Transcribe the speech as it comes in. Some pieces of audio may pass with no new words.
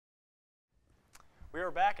We are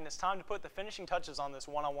back, and it's time to put the finishing touches on this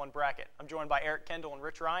one-on-one bracket. I'm joined by Eric Kendall and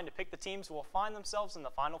Rich Ryan to pick the teams who will find themselves in the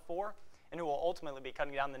Final Four and who will ultimately be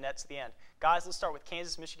cutting down the nets at the end. Guys, let's start with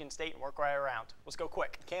Kansas, Michigan State, and work right around. Let's go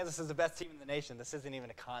quick. Kansas is the best team in the nation. This isn't even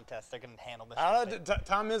a contest. They're going to handle Michigan I don't know,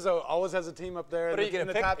 Tom Izzo always has a team up there. What are you going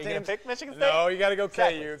to pick? Are you going to pick Michigan State? No, you got to go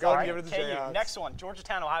Exactly. KU. Go and give it to the KU. Jayhawks. Next one,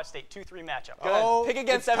 Georgetown, Ohio State, 2-3 matchup. Go. Pick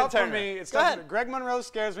against It's Evan tough for Turner. me. It's Go tough ahead. for me. Greg Monroe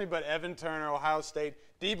scares me, but Evan Turner, Ohio State.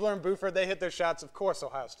 Diebler and Buford, they hit their shots. Of course,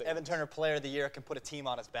 Ohio State. Evan Turner, Player of the Year, can put a team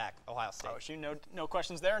on his back. Ohio State. Oh, no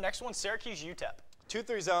questions there. Next one, Syracuse, UTEP.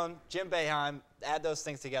 2-3 zone, Jim Boeheim, add those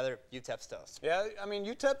things together, UTEP's toast. Yeah, I mean,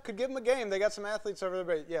 UTEP could give them a game. They got some athletes over there,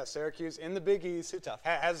 but yeah, Syracuse in the Big East. Too tough.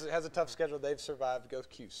 Has a tough schedule. They've survived. Go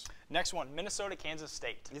Cuse. Next one, Minnesota, Kansas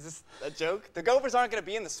State. Is this a joke? The Gophers aren't going to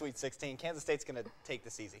be in the Sweet 16. Kansas State's going to take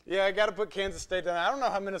this easy. Yeah, I got to put Kansas State down. I don't know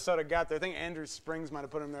how Minnesota got there. I think Andrew Springs might have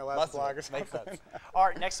put them there last Must vlog have. or something. Makes sense. All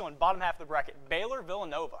right, next one, bottom half of the bracket, Baylor,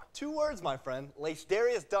 Villanova. 2 words, my friend.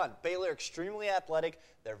 Lacedarius Dunn. Baylor extremely athletic.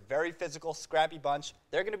 They're very physical, scrappy bunch.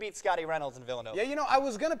 They're going to beat Scotty Reynolds in Villanova. Yeah, you know, I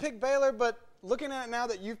was going to pick Baylor, but looking at it now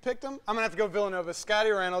that you've picked them, I'm going to have to go Villanova.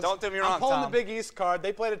 Scotty Reynolds. Don't do me wrong, I'm pulling Tom. the Big East card.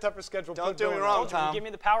 They played a tougher schedule. Don't Put do me Villanova. wrong, Told you, when Tom. you give me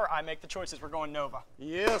the power, I make the choices. We're going Nova.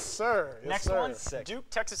 Yes, sir. Yes, Next sir. one, Sick. Duke,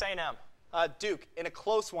 Texas A&M. Duke, in a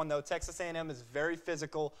close one, though, Texas A&M is very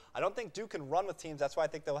physical. I don't think Duke can run with teams. That's why I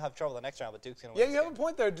think they'll have trouble the next round, but Duke's going to Yeah, win you this have a game.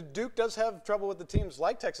 point there. Duke does have trouble with the teams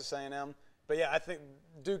like Texas A&M. But, yeah, I think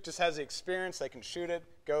Duke just has the experience. They can shoot it.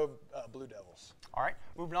 Go Blue Devils. All right,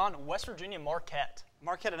 moving on, West Virginia, Marquette.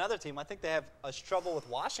 Marquette, another team. I think they have trouble with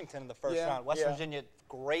Washington in the first round. West Virginia,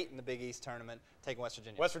 great in the Big East tournament. Taking West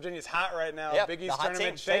Virginia. West Virginia's hot right now. Yep, Big the East hot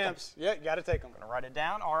tournament team. Take 'em. champs. Yeah, you got to take them. Gonna write it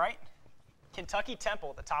down. All right, Kentucky, Temple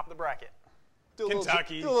at the top of the bracket. Do a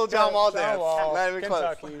Kentucky. do a little John Wall dance. Wall. Not even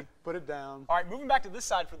close. Kentucky. Put it down. All right, moving back to this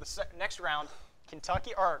side for the next round,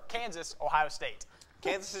 Kansas, Ohio State.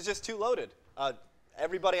 Kansas is just too loaded.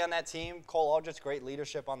 Everybody on that team, Cole Aldrich, great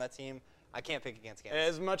leadership on that team. I can't pick against Kansas.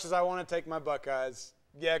 As much as I want to take my Buckeyes,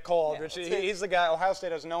 yeah, Cole Aldrich. that's it. He's the guy. Ohio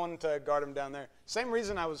State has no one to guard him down there. Same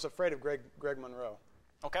reason I was afraid of Greg Monroe.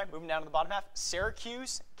 Okay, moving down to the bottom half,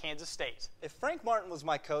 Syracuse, Kansas State. If Frank Martin was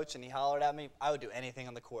my coach and he hollered at me, I would do anything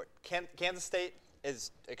on the court. Kansas State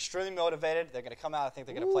is extremely motivated. They're going to come out. I think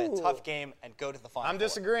they're going to play a tough game and go to the Final I'm Four.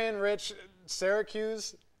 disagreeing, Rich.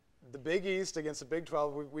 Syracuse, the Big East against the Big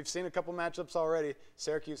 12. We've seen a couple matchups already.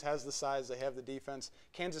 Syracuse has the size. They have the defense.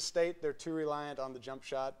 Kansas State, they're too reliant on the jump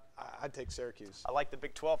shot. I'd take Syracuse. I like the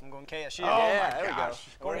Big 12. I'm going KSU. Oh, Yeah, my there we go. gosh.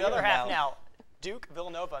 Going to the other half now. Duke,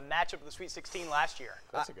 Villanova, matchup of the Sweet 16 last year.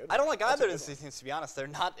 That's a good I don't one. like either of these teams, to be honest. They're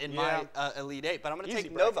not in my Elite Eight, but I'm going to Easy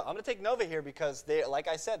take bracket. Nova. I'm going to take Nova here because they, like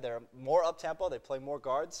I said, they're more up-tempo. They play more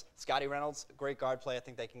guards. Scotty Reynolds, great guard play. I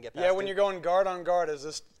think they can get past Yeah, when Duke. you're going guard on guard, as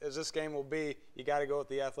this game will be, you got to go with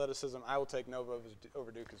the athleticism. I will take Nova over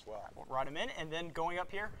Duke as well. We'll write them in, and then going up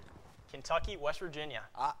here, Kentucky, West Virginia.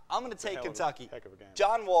 I'm going to take Kentucky. Heck of a game.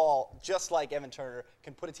 John Wall, just like Evan Turner,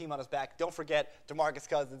 can put a team on his back. Don't forget DeMarcus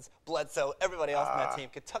Cousins, Bledsoe, everybody else on that team.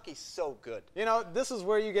 Kentucky's so good. You know, this is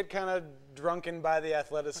where you get kind of drunken by the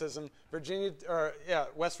athleticism.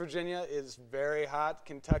 West Virginia is very hot.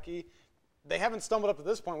 Kentucky, they haven't stumbled up to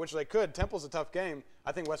this point, which they could. Temple's a tough game.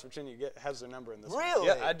 I think West Virginia has their number in this one. Really?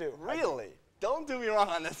 Yeah, I do. Really? Don't do me wrong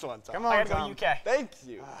on this one, Tom. Come I on, got to Tom. go UK. Thank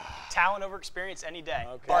you. Talent over experience any day.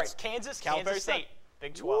 Okay. All right, Kansas, Calipari Kansas said. State,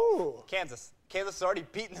 Big 12. Ooh. Kansas has already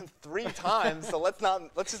beaten them 3 times, so let's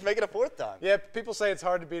just make it a 4th time. Yeah, people say it's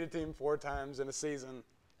hard to beat a team 4 times in a season.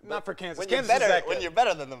 Not for Kansas. When Kansas you're is better, that when good. you're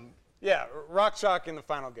better than them. Yeah, rock chalk in the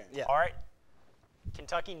final game. Yeah. All right,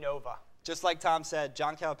 Kentucky, Nova. Just like Tom said,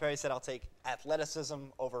 John Calipari said, I'll take athleticism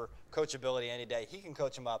over coachability any day. He can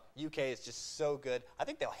coach them up. UK is just so good. I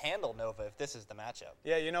think they'll handle Nova if this is the matchup.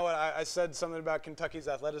 Yeah, you know what? I said something about Kentucky's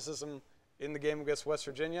athleticism in the game against West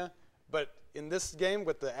Virginia, but in this game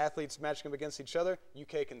with the athletes matching up against each other,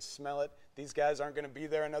 UK can smell it. These guys aren't going to be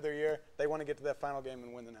there another year. They want to get to that final game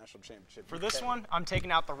and win the national championship. For this UK. one, I'm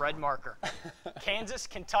taking out the red marker. Kansas,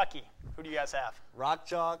 Kentucky. Who do you guys have? Rock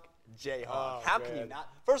chalk, Jayhawk. Oh, How can you man. not?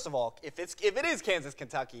 First of all, if it is Kansas,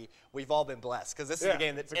 Kentucky, we've all been blessed because this is Yeah, a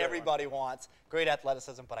game that it's a good one. everybody wants. Great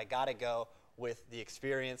athleticism, but I got to go with the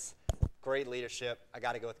experience, great leadership. I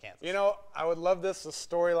got to go with Kansas. You know, I would love this. The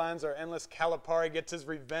storylines are endless. Calipari gets his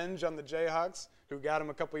revenge on the Jayhawks, who got him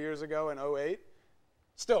a couple years ago in 2008.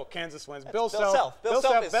 Still, Kansas wins. Bill Self. Bill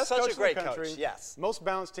Self is best such a coach in great the country. coach, yes. Most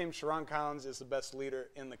balanced team. Sharon Collins is the best leader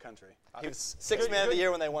in the country. He was sixth man of the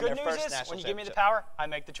year when they won Good their news first is, national when you give me the championship. power, I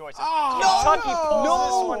make the choices. Oh, Kentucky pulls no.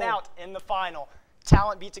 this one out in the final.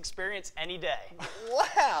 Talent beats experience any day.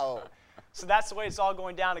 Wow. So that's the way it's all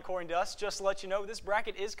going down according to us. Just to let you know, this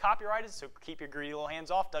bracket is copyrighted, so keep your greedy little hands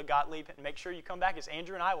off Doug Gottlieb, and make sure you come back as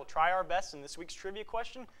Andrew and I will try our best in this week's trivia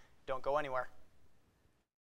question. Don't go anywhere.